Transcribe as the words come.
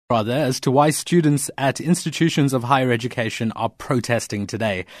As to why students at institutions of higher education are protesting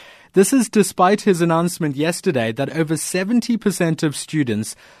today. This is despite his announcement yesterday that over 70% of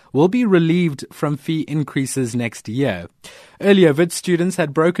students will be relieved from fee increases next year. Earlier, Wits students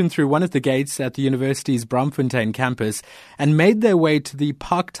had broken through one of the gates at the university's Braamfontein campus and made their way to the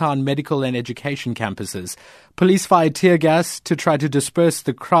Parktown medical and education campuses. Police fired tear gas to try to disperse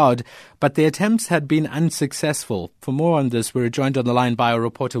the crowd, but the attempts had been unsuccessful. For more on this, we're joined on the line by our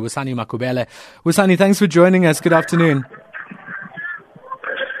reporter, Wisani Makubele. Wisani, thanks for joining us. Good afternoon.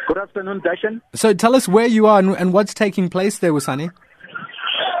 Good afternoon, Dashan. So tell us where you are and what's taking place there, Wisani.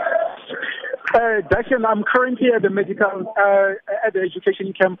 Dashan, I'm currently at the at the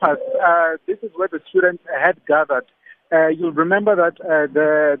education campus. This is where the students had gathered. You'll remember that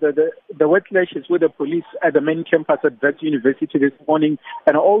the wet clashes with the police at the main campus at Wits University this morning,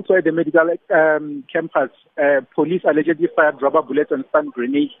 and also at the medical campus, police allegedly fired rubber bullets and stun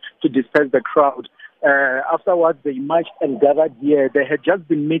grenades to disperse the crowd. Afterwards, they marched and gathered here. They had just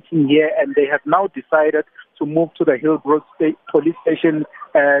been meeting here, and they have now decided to move to the Hillbrook police station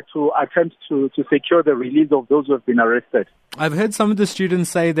to attempt to secure the release of those who have been arrested. I've heard some of the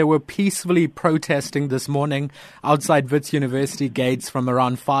students say they were peacefully protesting this morning outside Wits University gates from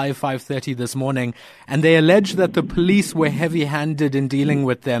around 5:30 this morning, and they allege that the police were heavy-handed in dealing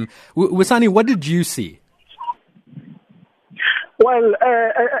with them. Wisani, what did you see? Well,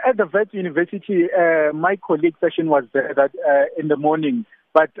 at the Wits University, my colleague session was there in the morning.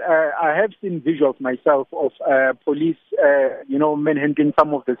 But I have seen visuals myself of police, manhandling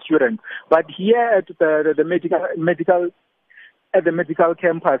some of the students. But here at the medical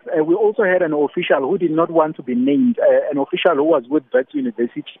campus, we also had an official who did not want to be named, an official who was with Wits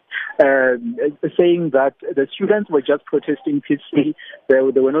University, saying that the students were just protesting peacefully. They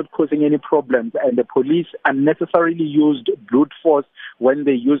were not causing any problems, and the police unnecessarily used brute force when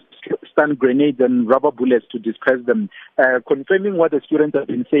they used stun grenades and rubber bullets to disperse them, confirming what the students have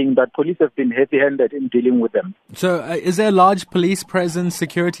been saying, that police have been heavy-handed in dealing with them. So is there a large police presence,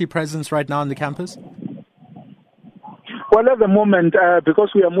 security presence right now on the campus? Well, at the moment,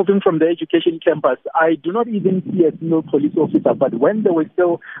 because we are moving from the education campus, I do not even see a single police officer. But when they were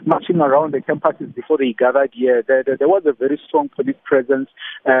still marching around the campuses before they gathered here, there was a very strong police presence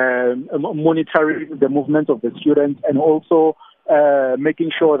monitoring the movement of the students and also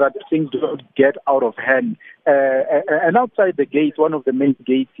making sure that things don't get out of hand. And outside the gates, one of the main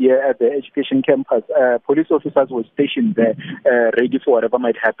gates here at the education campus, police officers were stationed there, ready for whatever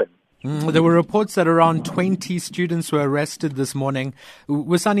might happen. There were reports that around 20 students were arrested this morning.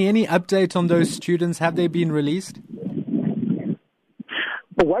 Wisani, any update on those students? Have they been released?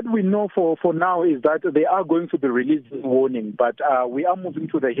 What we know for now is that they are going to be released this morning, but we are moving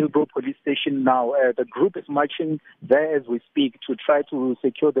to the Hillbrook police station now. The group is marching there as we speak to try to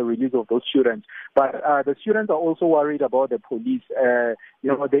secure the release of those students. But the students are also worried about the police.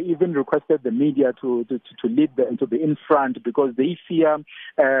 They even requested the media to lead them, to be in front, because they fear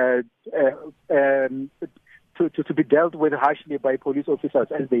to be dealt with harshly by police officers,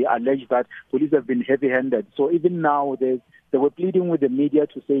 as they allege that police have been heavy-handed. So even now, they were pleading with the media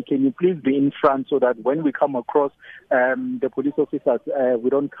to say, can you please be in front so that when we come across the police officers, we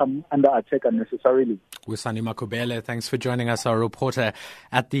don't come under attack unnecessarily. Wisani Makubele, thanks for joining us, our reporter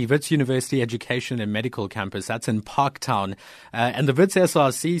at the Wits University Education and Medical Campus. That's in Parktown. And the Wits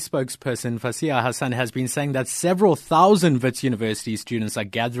SRC spokesperson, Fasia Hassan, has been saying that several thousand Wits University students are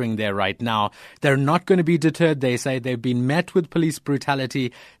gathering there right now. They're not going to be deterred. They say they've been met with police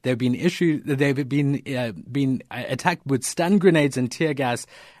brutality. They've been attacked with stun grenades and tear gas,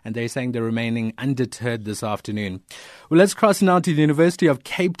 and they're saying they're remaining undeterred this afternoon. Well, let's cross now to the University of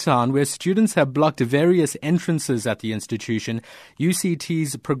Cape Town, where students have blocked various entrances at the institution.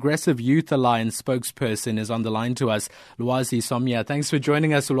 UCT's Progressive Youth Alliance spokesperson is on the line to us, Lwazi Somya. Thanks for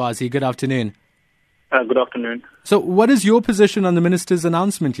joining us, Lwazi. Good afternoon. Good afternoon. So what is your position on the minister's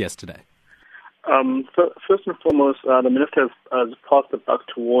announcement yesterday? First and foremost, the minister has passed the buck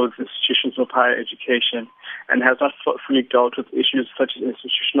towards institutions of higher education and has not fully dealt with issues such as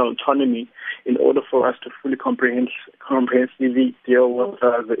institutional autonomy in order for us to fully comprehensively deal with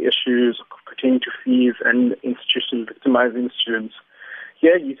the issues pertaining to fees and institutions victimizing students.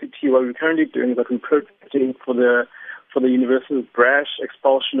 Here at UCT, what we're currently doing is that we're protesting for the university's brash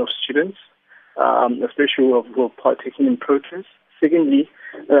expulsion of students, especially who are partaking in protests. Secondly,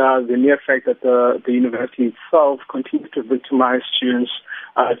 the mere fact that the university itself continues to victimize students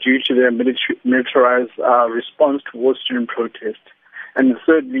due to their militarized response towards student protest. And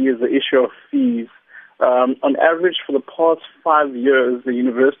thirdly is the issue of fees. On average, for the past 5 years, the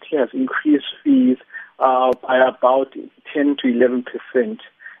university has increased fees by about 10 to 11%.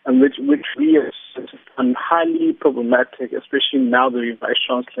 and which we are highly problematic, especially now the Vice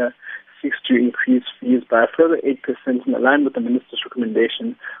Chancellor seeks to increase fees by a further 8% in line with the Minister's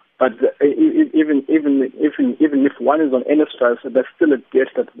recommendation. But even if one is on NSFAS, there's still a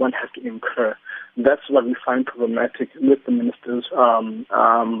debt that one has to incur. That's what we find problematic with the Minister's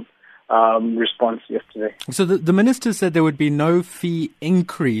response yesterday. So the Minister said there would be no fee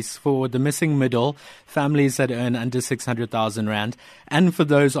increase for the missing middle, families that earn under 600,000 Rand, and for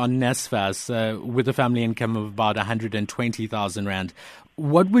those on NSFAS with a family income of about 120,000 Rand.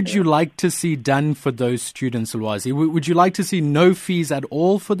 What would you like to see done for those students, Lwazi? Would you like to see no fees at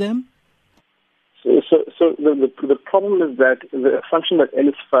all for them? So the problem is that the assumption that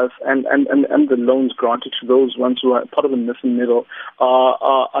NSFAS and the loans granted to those ones who are part of the missing middle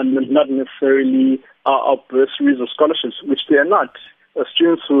are not necessarily are bursaries or scholarships, which they are not.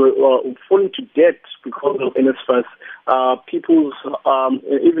 Students who are falling to debt because of NSFAS,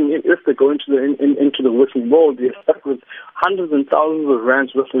 even if they go into the working world, they're stuck with hundreds and thousands of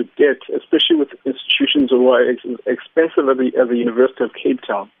rands worth of debt, especially with institutions who are expensive at the University of Cape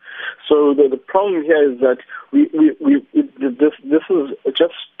Town. So the problem here is that this is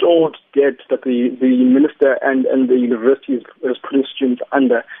just stored debt that the minister and the university is putting students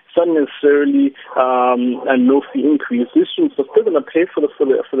under. It's not necessarily a no fee increase. These students are still going to pay for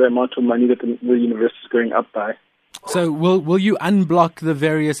the amount of money that the university is going up by. So will you unblock the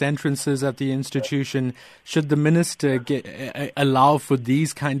various entrances at the institution should the minister allow for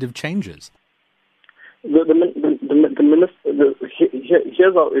these kind of changes? The minister.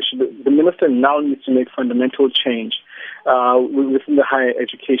 Here's our issue. The minister now needs to make fundamental change within the higher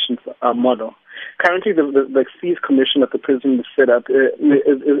education model. Currently, the fees commission that the president has set up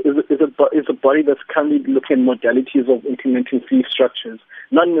is a body that's currently looking at modalities of implementing fee structures,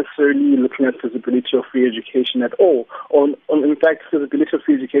 not necessarily looking at feasibility of free education at all. In fact, feasibility of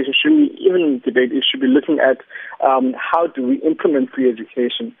free education shouldn't be even in debate. It should be looking at how do we implement free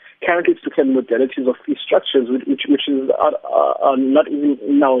education. Currently, it's looking at modalities of fee structures, which is not even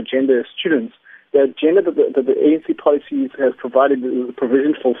in our agenda as students. The agenda that the ANC policies has provided is a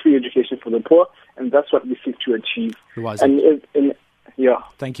provision for free education for the poor, and that's what we seek to achieve.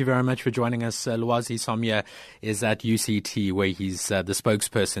 Thank you very much for joining us. Lwazi Somya is at UCT, where he's the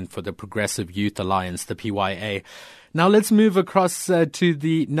spokesperson for the Progressive Youth Alliance, the PYA. Now let's move across to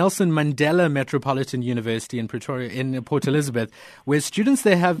the Nelson Mandela Metropolitan University in Pretoria, in Port Elizabeth, where students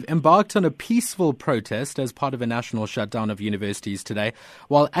there have embarked on a peaceful protest as part of a national shutdown of universities today,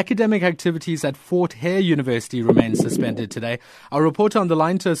 while academic activities at Fort Hare University remain suspended today. Our reporter on the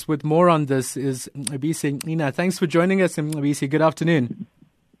line to us with more on this is Mbisi Ina. Thanks for joining us, Mbisi. Good afternoon.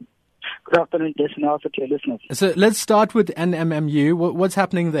 Good afternoon, Jason, also to your listeners. So let's start with NMMU. What's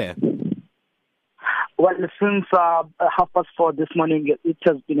happening there? Well, since 4:30 this morning, it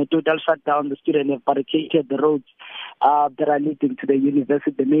has been a total shutdown. The students have barricaded the roads that are leading to the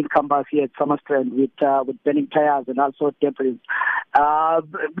university, the main campus here at Summerstrand, with burning tires and also debris.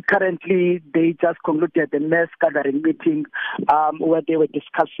 Currently, they just concluded a mass gathering meeting where they were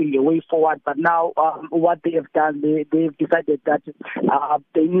discussing a way forward. But now, what they have done, they've decided that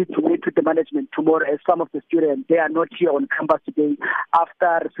they need to meet with the management tomorrow. As some of the students, they are not here on campus today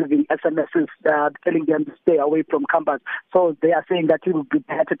after receiving SMSs telling them to stay away from campus. So they are saying that it will be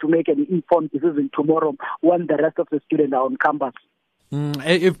better to make an informed decision tomorrow when the rest of the students are on campus.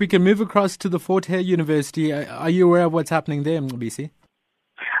 If we can move across to the Fort Hare University, are you aware of what's happening there, BC?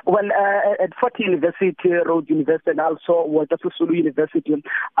 Well, at Fort Hare University, Road University, and also Kwa-Zulu University,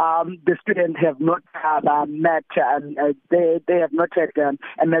 the students have not met, and they have not had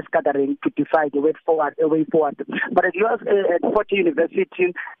a mass gathering to decide a way forward. But at Fort Hare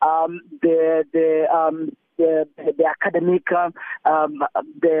University, the academic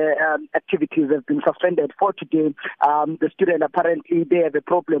activities have been suspended for today. The students apparently they have a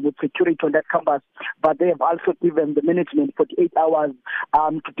problem with security on that campus, but they have also given the management 48 hours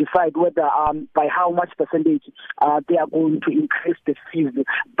to decide whether by how much percentage they are going to increase the fees.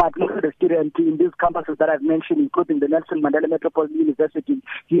 But most of the students in these campuses that I've mentioned, including the Nelson Mandela Metropolitan University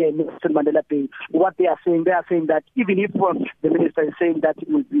here in Nelson Mandela Bay, what they are saying that even if the minister is saying that it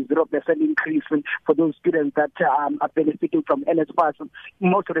will be 0% increase for those students that are benefiting from NSFAS,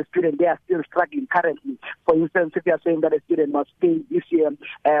 most of the students, they are still struggling currently. For instance, if you are saying that a student must pay this year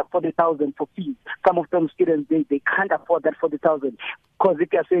 40,000 for fees, some of them students, they can't afford that 40,000. Because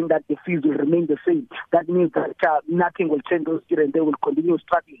if you are saying that the fees will remain the same, that means that nothing will change those students. They will continue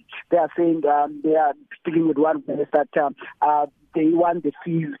struggling. They are saying they are speaking with one place that they want the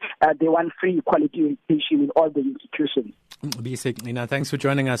fees, they want free quality education in all the institutions. Thanks for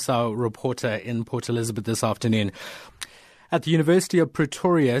joining us, our reporter in Port Elizabeth this afternoon. At the University of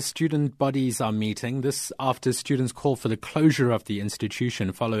Pretoria, student bodies are meeting. This after students call for the closure of the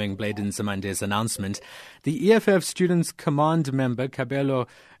institution following Nzimande's announcement. The EFF Students' Command member, Kabelo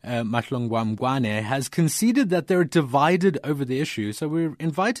Mahlobogwane, has conceded that they're divided over the issue. So we've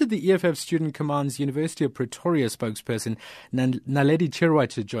invited the EFF Student Command's University of Pretoria spokesperson, Naledi Chirwa,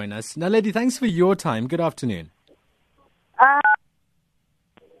 to join us. Naledi, thanks for your time. Good afternoon.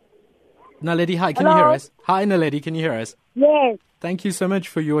 Naledi, hi, can you hear us? Hi, Naledi, can you hear us? Yes. Thank you so much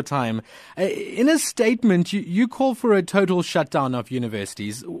for your time. In a statement, you call for a total shutdown of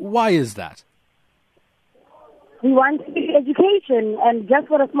universities. Why is that? We want free education, and just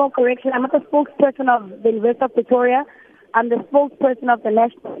for a small correction, I'm not the spokesperson of the University of Pretoria. I'm the spokesperson of the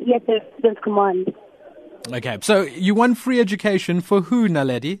National EFF Students' Command. Okay, so you want free education for who,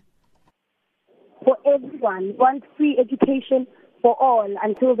 Naledi? For everyone. We want free education for all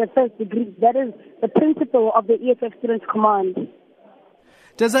until the first degree. That is the principle of the EFF Students' Command.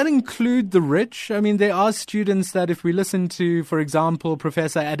 Does that include the rich? I mean, there are students that if we listen to, for example,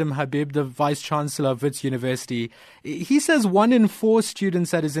 Professor Adam Habib, the Vice-Chancellor of Wits University, he says 1 in 4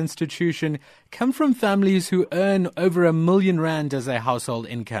 students at his institution come from families who earn over R1 million as their household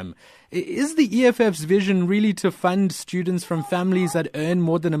income. Is the EFF's vision really to fund students from families that earn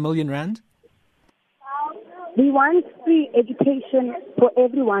more than R1 million? We want free education for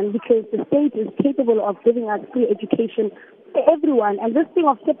everyone because the state is capable of giving us free education for everyone. And this thing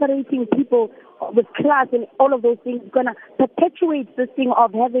of separating people with class and all of those things is going to perpetuate this thing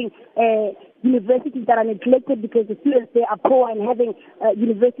of having universities that are neglected because the students there are poor and having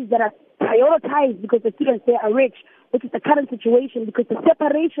universities that are prioritized because the students there are rich, which is the current situation because the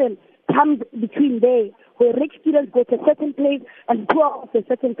separation comes between there, where rich students go to a certain place and poor to a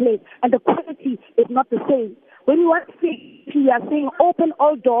certain place, and the quality is not the same. When we want free, we are saying open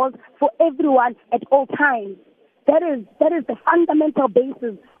all doors for everyone at all times. That is the fundamental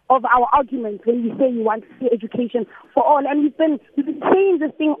basis of our argument when we say we want free education for all. And we've been saying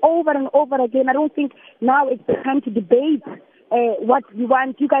this thing over and over again. I don't think now it's the time to debate what we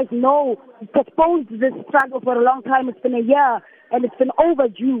want. You guys know we postponed this struggle for a long time. It's been a year and it's been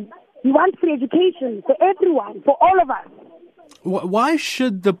overdue. We want free education for everyone, for all of us. Why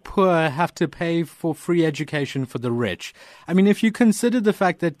should the poor have to pay for free education for the rich? I mean, if you consider the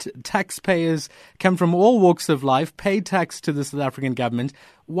fact that taxpayers come from all walks of life, pay tax to the South African government,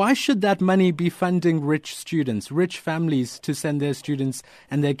 why should that money be funding rich students, rich families to send their students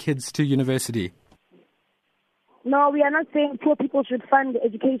and their kids to university? No, we are not saying poor people should fund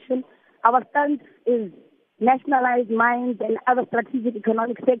education. Our stance is nationalized mines and other strategic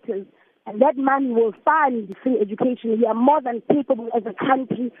economic sectors. And that money will fund free education. We are more than capable as a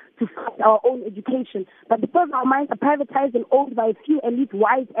country to fund our own education. But because our mines are privatized and owned by a few elite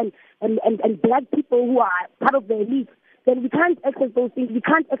white and black people who are part of the elite, then we can't access those things. We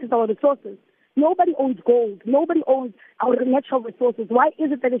can't access our resources. Nobody owns gold. Nobody owns our natural resources. Why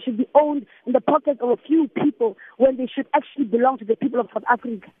is it that they should be owned in the pockets of a few people when they should actually belong to the people of South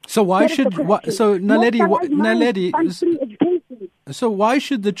Africa? So why should Naledi, so why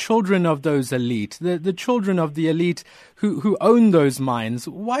should the children of those elite, the children of the elite who own those mines,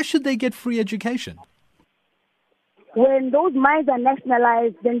 why should they get free education? When those mines are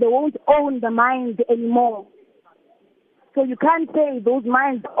nationalized, then they won't own the mines anymore. So you can't say those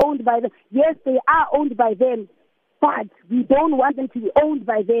mines are owned by them. Yes, they are owned by them, but we don't want them to be owned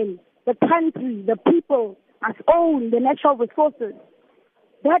by them. The country, the people must own the natural resources.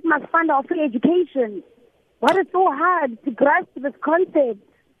 That must fund our free education. Why is it so hard to grasp this concept?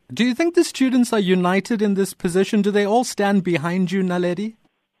 Do you think the students are united in this position? Do they all stand behind you, Naledi?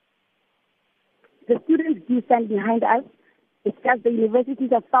 The students do stand behind us. It's just the universities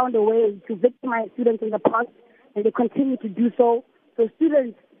have found a way to victimize students in the past, and they continue to do so. So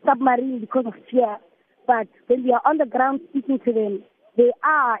students submarine because of fear. But when we are on the ground speaking to them, they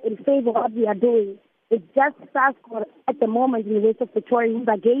are in favor of what we are doing. It's just SASCO at the moment in the University of Pretoria who's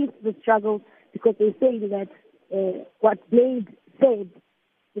against the struggle because they say that what Blade said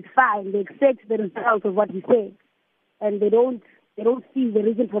is fine. They accept the results of what he said, and they don't see the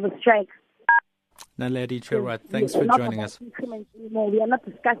reason for the strike. Naledi Chirwa, thanks for joining us. We are not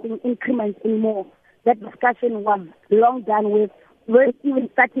discussing increments anymore. That discussion was long done with. We're even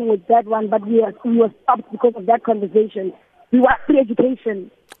starting with that one, but we were stopped because of that conversation. We want free education.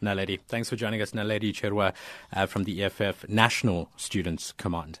 Naledi, thanks for joining us. Naledi Chirwa from the EFF National Students'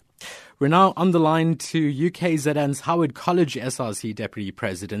 Command. We're now on the line to UKZN's Howard College SRC Deputy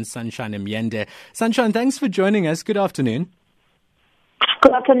President, Sunshine Mnyende. Sunshine, thanks for joining us. Good afternoon.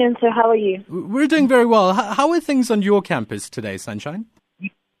 Good afternoon, sir. How are you? We're doing very well. How are things on your campus today, Sunshine?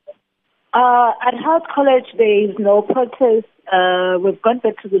 At Howard College, there is no protest. We've gone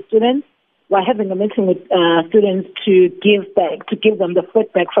back to the students. We're having a meeting with students to give them the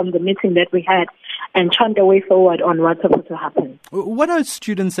feedback from the meeting that we had and chant a way forward on what's supposed to happen. What are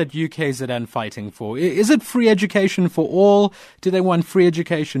students at UKZN fighting for? Is it free education for all? Do they want free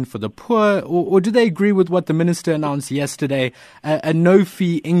education for the poor? Or do they agree with what the minister announced yesterday, a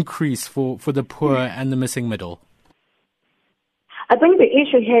no-fee increase for the poor and the missing middle? I think the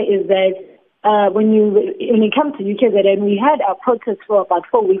issue here is that when it comes to UKZN, we had our protest for about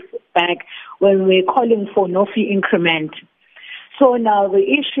 4 weeks back when we were calling for no fee increment. So now the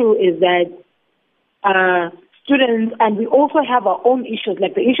issue is that students, and we also have our own issues,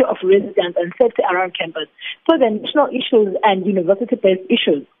 like the issue of residence and safety around campus. So the national issues and university-based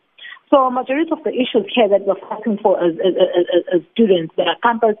issues. So a majority of the issues here that we're fighting for as students, the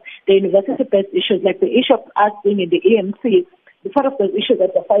campus, the university-based issues, like the issue of us being in the EMC, the sort of those issues that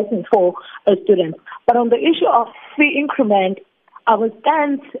we're fighting for as students. But on the issue of fee increment, our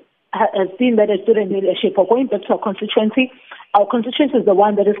stance has been that as student leadership, we're going back to our constituency. Our constituency is the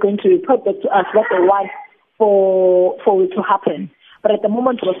one that is going to report back to us what they want for it to happen. But at the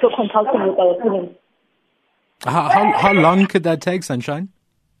moment, we're still consulting with our students. How long could that take, Sunshine?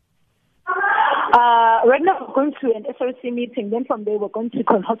 Right now, we're going to an SRC meeting. Then from there, we're going to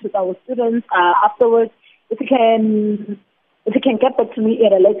consult with our students. Afterwards, if you can get back to me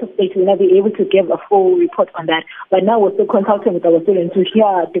at a later stage, we'll be able to give a full report on that. But now we're still consulting with our students to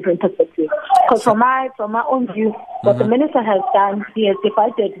hear different perspectives. Because from my own view, what the minister has done, he has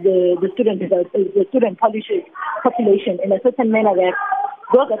divided the student population in a certain manner that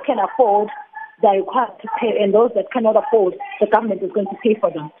those that can afford, they're required to pay, and those that cannot afford, the government is going to pay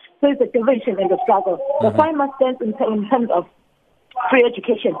for them. So it's a division in the struggle. That's why I must stand in terms of free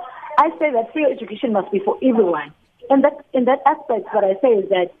education. I say that free education must be for everyone. And in that aspect, what I say is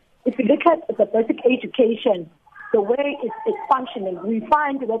that if you look at the basic education, the way it's functioning, we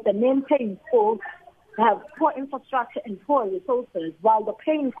find that the main-paying schools have poor infrastructure and poor resources, while the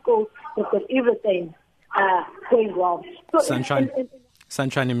paying schools have got everything going wrong. So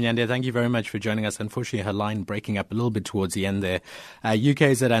Sunshine Nzimande, thank you very much for joining us. Unfortunately, her line breaking up a little bit towards the end there.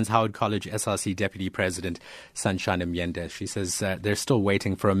 UKZN's Howard College SRC Deputy President Sunshine Nzimande. She says they're still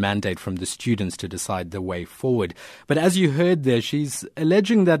waiting for a mandate from the students to decide the way forward. But as you heard there, she's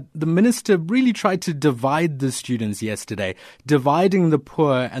alleging that the minister really tried to divide the students yesterday, dividing the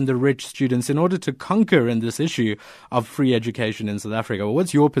poor and the rich students in order to conquer in this issue of free education in South Africa. Well,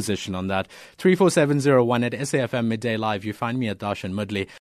 what's your position on that? 34701 at SAFM Midday Live. You find me at Darshan Mudley.